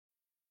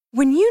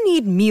When you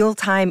need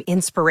mealtime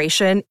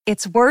inspiration,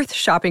 it's worth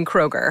shopping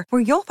Kroger,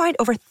 where you'll find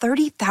over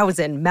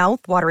 30,000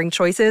 mouth-watering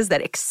choices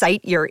that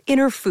excite your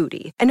inner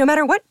foodie. And no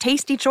matter what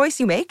tasty choice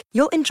you make,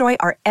 you'll enjoy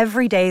our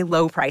everyday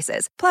low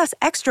prices, plus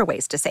extra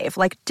ways to save,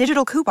 like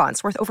digital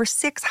coupons worth over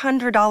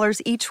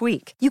 $600 each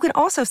week. You can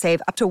also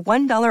save up to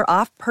 $1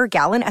 off per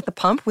gallon at the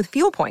pump with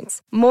fuel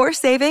points. More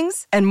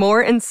savings and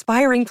more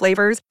inspiring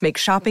flavors make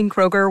shopping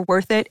Kroger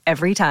worth it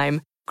every time.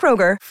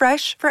 Kroger,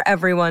 fresh for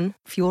everyone.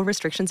 Fuel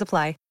restrictions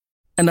apply.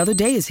 Another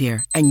day is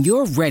here, and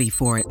you're ready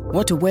for it.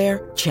 What to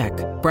wear? Check.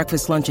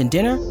 Breakfast, lunch, and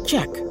dinner?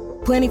 Check.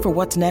 Planning for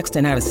what's next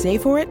and how to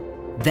save for it?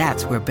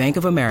 That's where Bank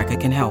of America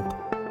can help.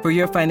 For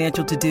your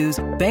financial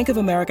to-dos, Bank of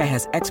America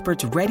has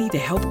experts ready to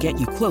help get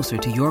you closer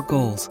to your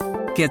goals.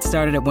 Get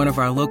started at one of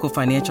our local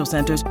financial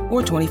centers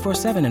or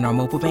 24/7 in our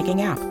mobile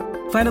banking app.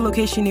 Find a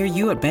location near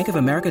you at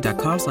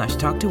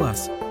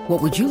bankofamerica.com/talktous. What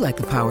would you like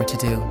the power to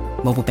do?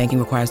 Mobile banking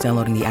requires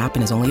downloading the app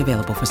and is only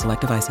available for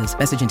select devices.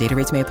 Message and data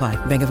rates may apply.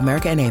 Bank of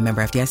America N.A.,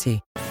 member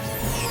FDIC.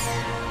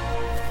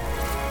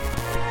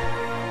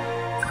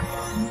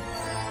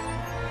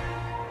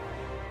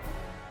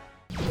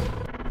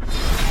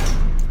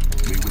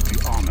 We would be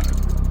honored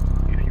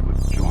if you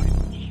would join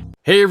us.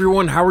 Hey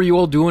everyone, how are you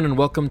all doing? And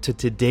welcome to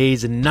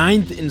today's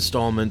 9th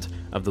installment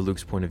of the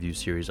Luke's Point of View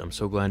series. I'm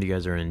so glad you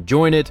guys are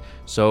enjoying it,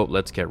 so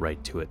let's get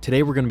right to it.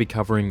 Today we're going to be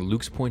covering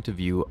Luke's point of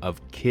view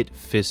of Kit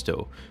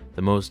Fisto,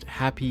 the most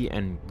happy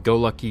and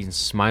go-lucky and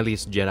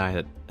smiliest Jedi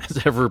that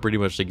has ever pretty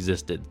much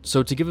existed.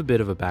 So to give a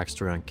bit of a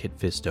backstory on Kit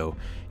Fisto,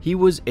 he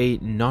was a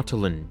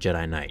Nautolan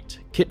Jedi Knight.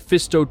 Kit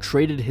Fisto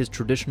traded his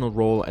traditional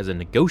role as a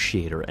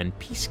negotiator and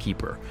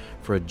peacekeeper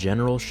for a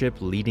generalship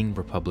leading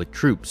Republic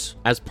troops.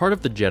 As part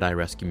of the Jedi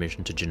rescue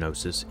mission to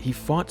Geonosis, he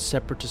fought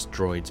separatist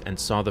droids and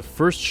saw the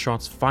first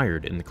shots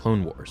fired in the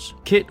Clone Wars.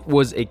 Kit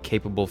was a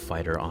capable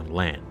fighter on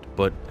land,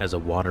 but as a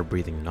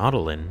water-breathing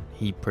Nautolan,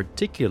 he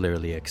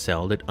particularly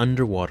excelled at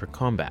underwater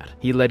combat.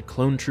 He led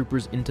clone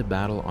troopers into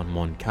battle on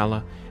Mon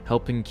Cala,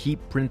 helping keep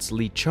Prince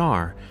Li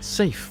Char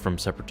safe from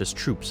separatist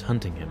troops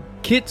hunting him.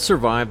 Kit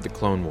survived the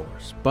Clone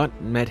Wars, but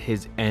met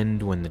his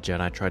end when the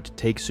Jedi tried to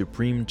take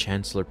Supreme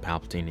Chancellor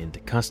Palpatine into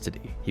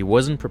custody. He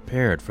wasn't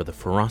prepared for the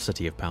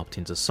ferocity of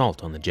Palpatine's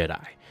assault on the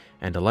Jedi,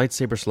 and a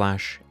lightsaber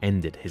slash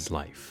ended his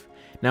life.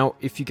 Now,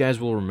 if you guys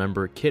will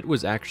remember, Kit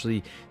was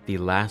actually the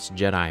last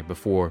Jedi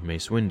before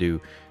Mace Windu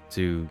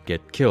to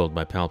get killed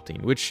by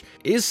Palpatine, which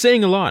is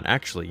saying a lot,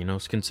 actually,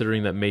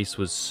 considering that Mace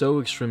was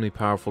so extremely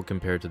powerful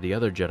compared to the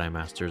other Jedi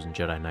Masters and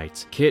Jedi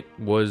Knights. Kit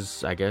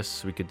was, I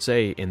guess we could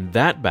say, in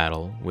that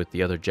battle with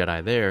the other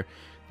Jedi there,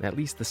 at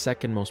least the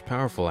second most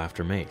powerful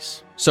after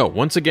Mace. So,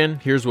 once again,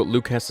 here's what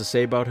Luke has to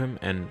say about him,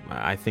 and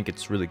I think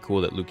it's really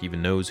cool that Luke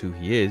even knows who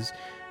he is.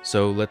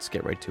 So let's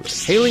get right to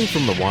it. Hailing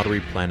from the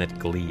watery planet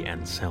Glee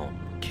and Selm,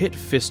 Kit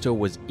Fisto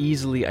was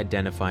easily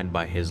identified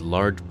by his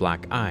large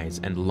black eyes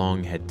and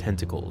long head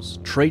tentacles,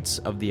 traits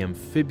of the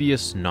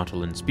amphibious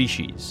Nautolan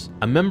species.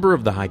 A member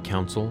of the High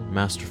Council,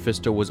 Master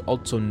Fisto was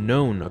also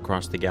known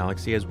across the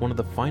galaxy as one of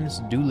the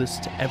finest duelists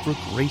to ever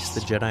grace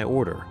the Jedi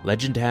Order.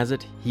 Legend has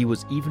it, he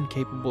was even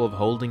capable of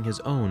holding his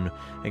own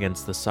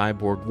against the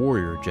cyborg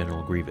warrior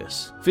General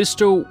Grievous.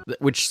 Fisto,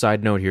 which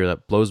side note here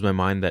that blows my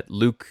mind that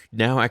Luke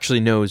now actually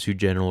knows who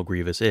General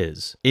Grievous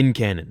is. In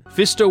canon,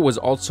 Fisto was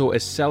also a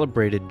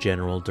celebrated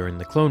general during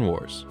the Clone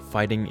Wars,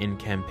 fighting in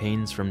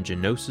campaigns from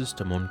Geonosis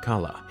to Mon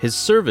Cala. His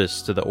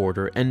service to the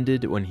Order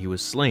ended when he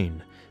was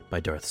slain by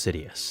Darth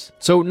Sidious.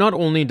 So not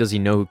only does he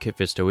know who Kit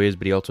Fisto is,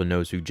 but he also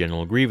knows who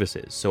General Grievous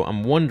is. So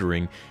I'm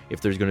wondering if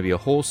there's going to be a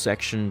whole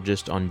section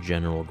just on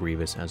General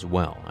Grievous as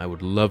well. I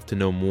would love to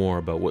know more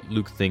about what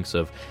Luke thinks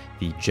of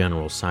the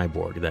General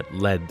Cyborg that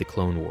led the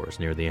Clone Wars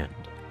near the end.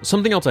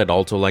 Something else I'd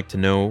also like to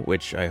know,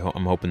 which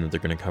I'm hoping that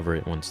they're going to cover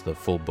it once the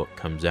full book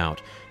comes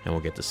out and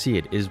we'll get to see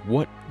it, is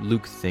what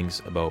Luke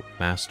thinks about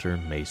Master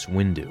Mace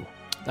Windu.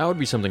 That would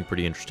be something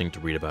pretty interesting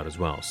to read about as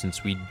well,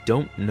 since we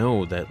don't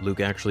know that Luke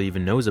actually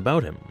even knows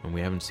about him, and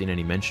we haven't seen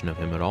any mention of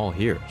him at all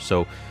here,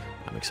 so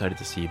I'm excited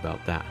to see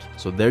about that.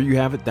 So there you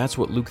have it, that's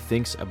what Luke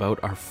thinks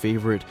about our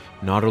favorite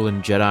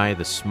Nautolan Jedi,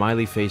 the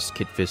smiley-faced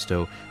Kit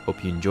Fisto.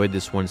 Hope you enjoyed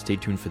this one. Stay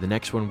tuned for the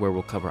next one where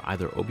we'll cover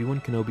either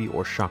Obi-Wan Kenobi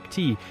or Shaak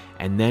Ti,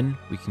 and then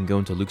we can go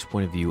into Luke's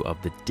point of view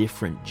of the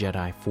different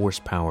Jedi Force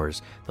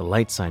powers, the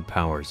light side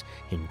powers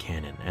in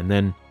canon, and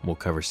then we'll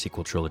cover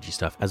sequel trilogy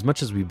stuff as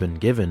much as we've been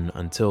given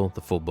until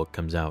the full book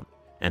comes out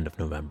end of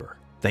November.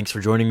 Thanks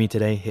for joining me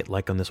today. Hit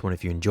like on this one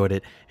if you enjoyed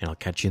it, and I'll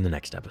catch you in the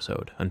next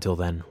episode. Until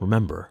then,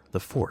 remember, the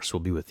Force will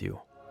be with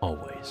you,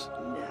 always.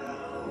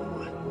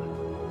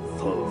 Now,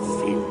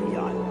 fulfill